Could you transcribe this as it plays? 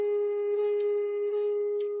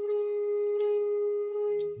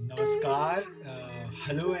Namaskar.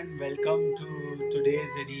 Hello and welcome to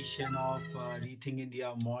today's edition of Rethink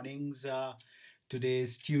India Mornings. Today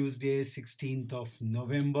is Tuesday, 16th of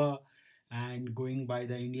November, and going by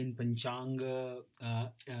the Indian Panchang,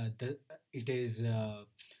 it is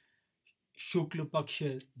शुक्ल पक्ष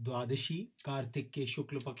द्वादशी, कार्तिक के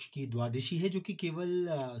शुक्ल पक्ष की द्वादशी है, जो कि केवल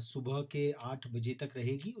सुबह के 8 बजे तक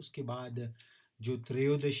रहेगी. उसके बाद जो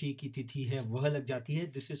त्रयोदशी की तिथि है वह लग जाती है.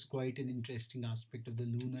 This is quite an interesting aspect of the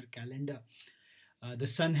lunar calendar. The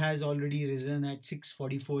sun has already risen at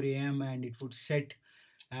 6:44 a.m. and it would set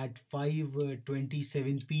at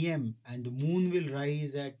 5:27 p.m. and the moon will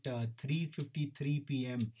rise at 3:53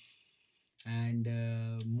 p.m. and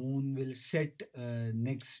moon will set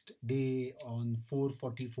next day on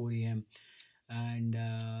 4:44 a.m. and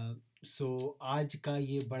so आज का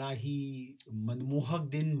ये बड़ा ही मनमोहक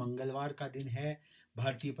दिन मंगलवार का दिन है.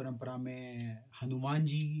 भारतीय परंपरा में हनुमान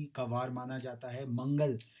जी का वार माना जाता है.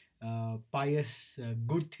 मंगल, pious,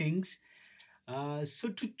 good things. So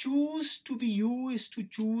to choose to be you is to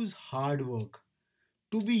choose hard work.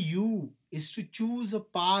 To be you is to choose a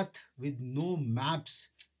path with no maps,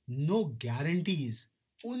 no guarantees,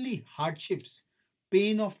 only hardships,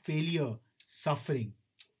 pain of failure, suffering,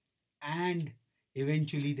 and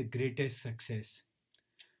eventually the greatest success.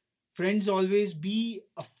 Friends, always be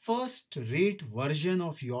a first rate version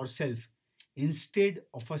of yourself instead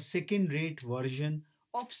of a second rate version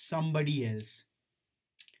of somebody else.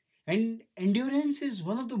 And endurance is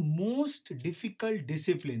one of the most difficult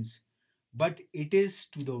disciplines, but it is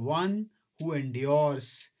to the one who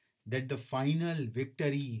endures that the final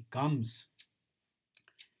victory comes.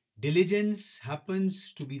 Diligence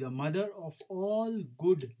happens to be the mother of all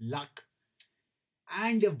good luck,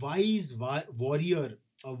 and a wise warrior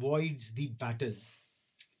avoids the battle.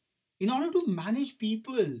 In order to manage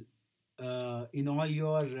people in all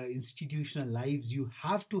your institutional lives, you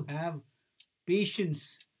have to have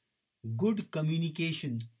patience, good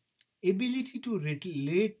communication, ability to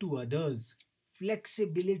relate to others,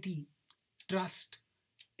 flexibility, trust,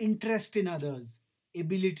 interest in others,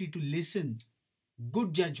 ability to listen,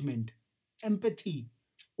 good judgment, empathy,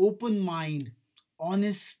 open mind,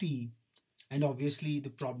 honesty, and obviously the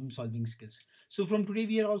problem solving skills. So, from today,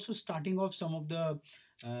 we are also starting off some of the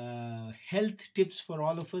health tips for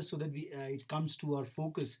all of us so that it comes to our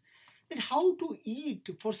focus that how to eat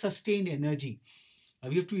for sustained energy.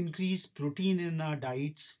 We have to increase protein in our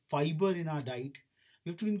diets, fiber in our diet.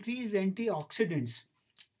 We have to increase antioxidants,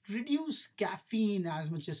 reduce caffeine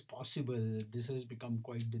as much as possible. This has become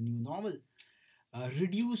quite the new normal.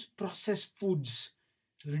 Reduce processed foods,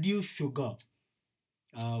 reduce sugar,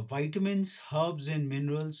 vitamins, herbs, and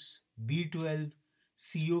minerals, B12,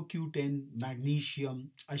 CoQ10, magnesium,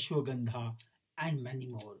 ashwagandha, and many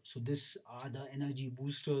more. So, these are the energy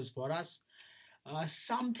boosters for us.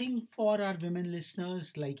 Something for our women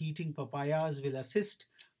listeners, like eating papayas will assist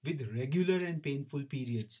with regular and painful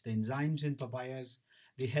periods. The enzymes in papayas,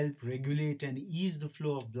 they help regulate and ease the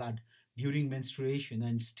flow of blood during menstruation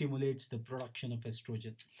and stimulates the production of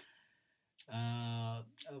estrogen.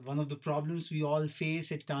 One of the problems we all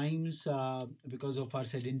face at times because of our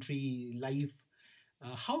sedentary life,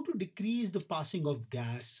 how to decrease the passing of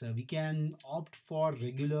gas. We can opt for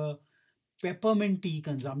regular peppermint tea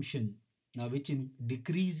consumption, which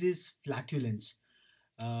decreases flatulence.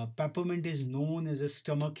 Peppermint is known as a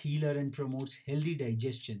stomach healer and promotes healthy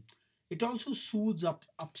digestion. It also soothes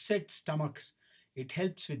upset stomachs. It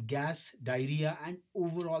helps with gas, diarrhea, and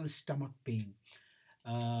overall stomach pain.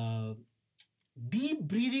 Uh, Deep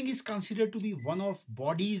breathing is considered to be one of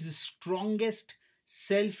body's strongest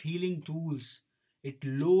self-healing tools. It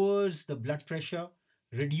lowers the blood pressure,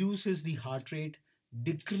 reduces the heart rate,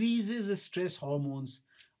 decreases the stress hormones,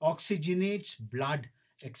 oxygenates blood,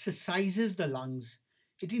 exercises the lungs.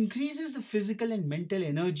 It increases the physical and mental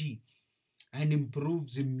energy and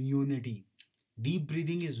improves immunity. Deep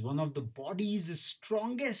breathing is one of the body's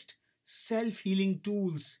strongest self healing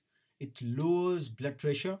tools. It lowers blood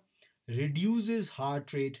pressure, reduces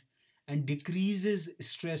heart rate, and decreases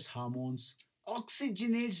stress hormones,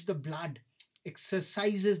 oxygenates the blood,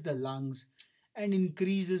 exercises the lungs, and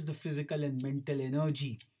increases the physical and mental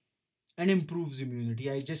energy and improves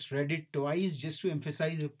immunity. I just read it twice just to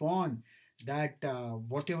emphasize upon that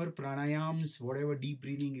whatever pranayams, whatever deep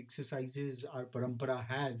breathing exercises our parampara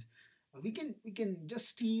has, we can just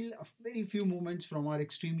steal a very few moments from our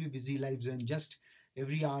extremely busy lives and just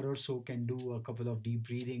every hour or so can do a couple of deep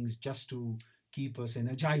breathings just to keep us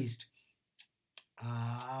energized.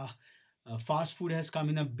 Uh, Fast food has come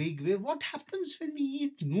in a big way. What happens when we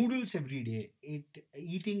eat noodles every day?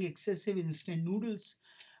 Eating excessive instant noodles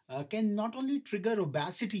can not only trigger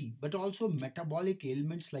obesity but also metabolic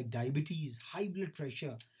ailments like diabetes, high blood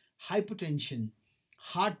pressure, hypertension,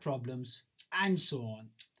 heart problems, and so on.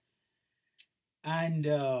 And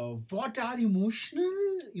what are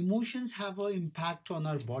emotions have an impact on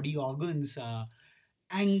our body organs.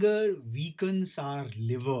 Anger weakens our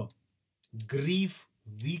liver, grief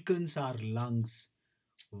weakens our lungs,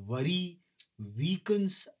 worry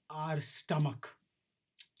weakens our stomach,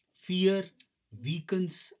 fear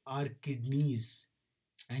weakens our kidneys,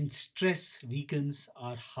 and stress weakens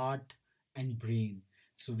our heart and brain.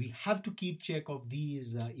 So we have to keep check of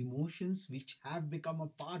these emotions which have become a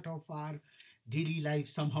part of our daily life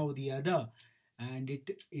somehow or the other, and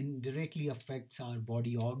it indirectly affects our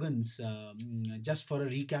body organs. Just for a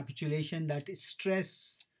recapitulation, that is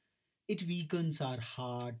stress, it weakens our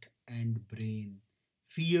heart and brain.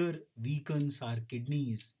 Fear weakens our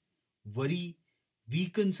kidneys. Worry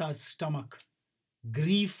weakens our stomach.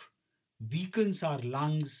 Grief weakens our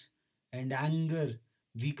lungs, and anger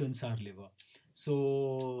weakens our liver.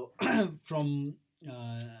 So, from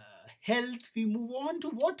uh, health, we move on to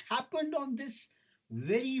what happened on this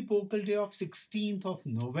very epochal day of 16th of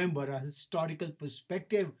November, a historical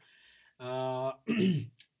perspective. Uh,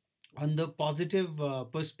 on the positive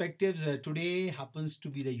perspectives, today happens to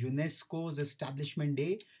be the UNESCO's establishment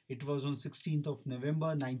day. It was on 16th of November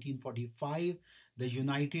 1945. The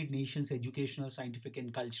United Nations Educational, Scientific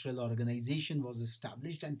and Cultural Organization was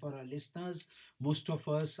established. And for our listeners, most of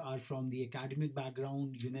us are from the academic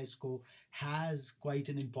background. UNESCO has quite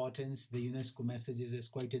an importance. The UNESCO messages has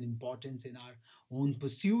quite an importance in our own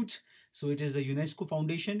pursuit. So it is the UNESCO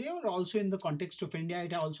Foundation Day, or also in the context of India,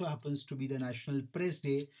 it also happens to be the National Press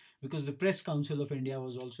Day, because the Press Council of India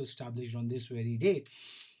was also established on this very day.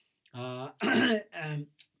 And,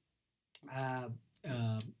 uh,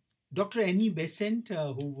 uh, Dr. Annie Besant,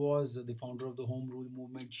 who was the founder of the Home Rule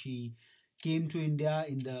movement, she came to India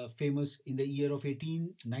in the year of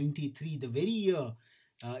 1893, the very year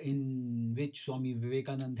in which Swami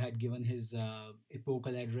Vivekanand had given his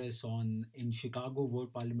epochal address on in Chicago,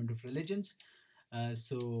 World Parliament of Religions.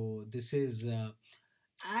 So this is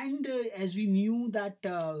and as we knew that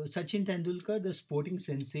Sachin Tendulkar, the sporting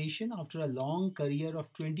sensation, after a long career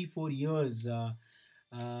of 24 years,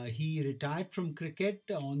 he retired from cricket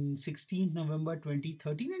on 16th November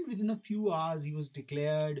 2013, and within a few hours, he was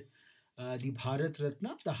declared the Bharat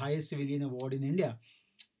Ratna, the highest civilian award in India.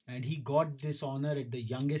 And he got this honor at the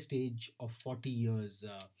youngest age of 40 years.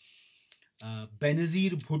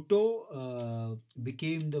 Benazir Bhutto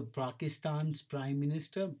became the Pakistan's prime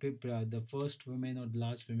minister, the first woman or the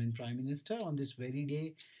last women prime minister on this very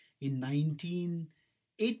day in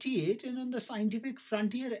 1988. And on the scientific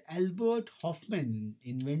frontier, Albert Hoffman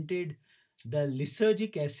invented the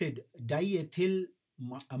lysergic acid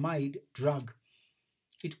diethylamide drug.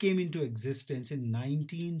 It came into existence in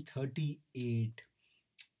 1938.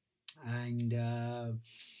 And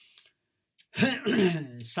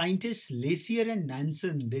scientists Lacier and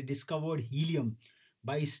Nansen, they discovered helium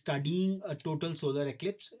by studying a total solar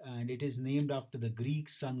eclipse, and it is named after the Greek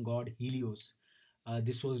sun god Helios.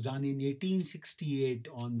 This was done in 1868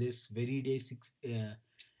 on this very day,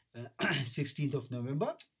 16th of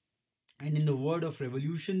November. And in the word of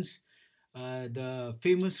revolutions, the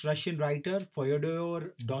famous Russian writer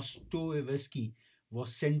Fyodor Dostoevsky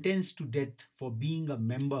was sentenced to death for being a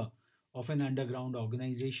member of an underground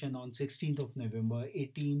organization on 16th of November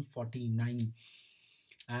 1849.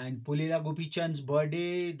 And Pulela Gopichand's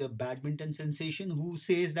birthday, the badminton sensation, who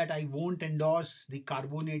says that I won't endorse the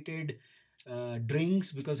carbonated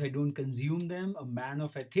drinks because I don't consume them, a man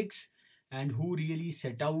of ethics, and who really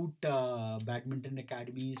set out badminton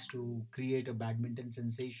academies to create a badminton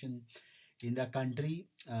sensation in the country.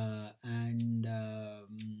 And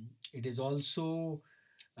it is also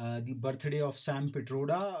the birthday of Sam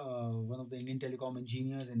Pitroda, one of the Indian telecom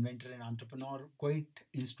engineers, inventor, and entrepreneur, quite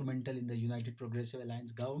instrumental in the United Progressive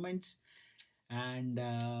Alliance governments. And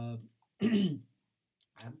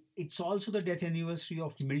it's also the death anniversary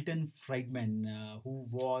of Milton Friedman, who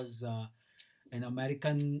was an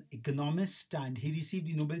American economist, and he received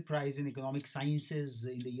the Nobel Prize in Economic Sciences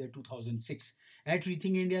in the year 2006. At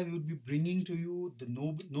Rethink India, we would be bringing to you the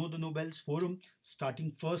Know the Nobels Forum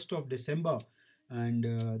starting 1st of December, and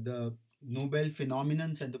the Nobel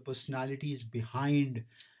phenomenons and the personalities behind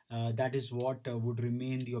that is what would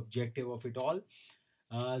remain the objective of it all.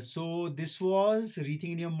 So this was Rethink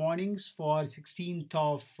India Mornings for 16th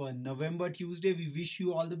of November, Tuesday. We wish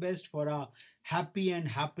you all the best for a happy and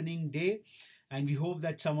happening day. And we hope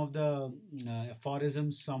that some of the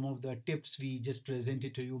aphorisms, some of the tips we just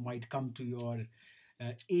presented to you might come to your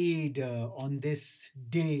aid on this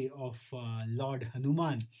day of Lord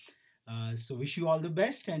Hanuman. So, wish you all the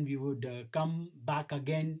best, and we would come back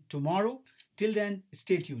again tomorrow. Till then,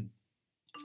 stay tuned.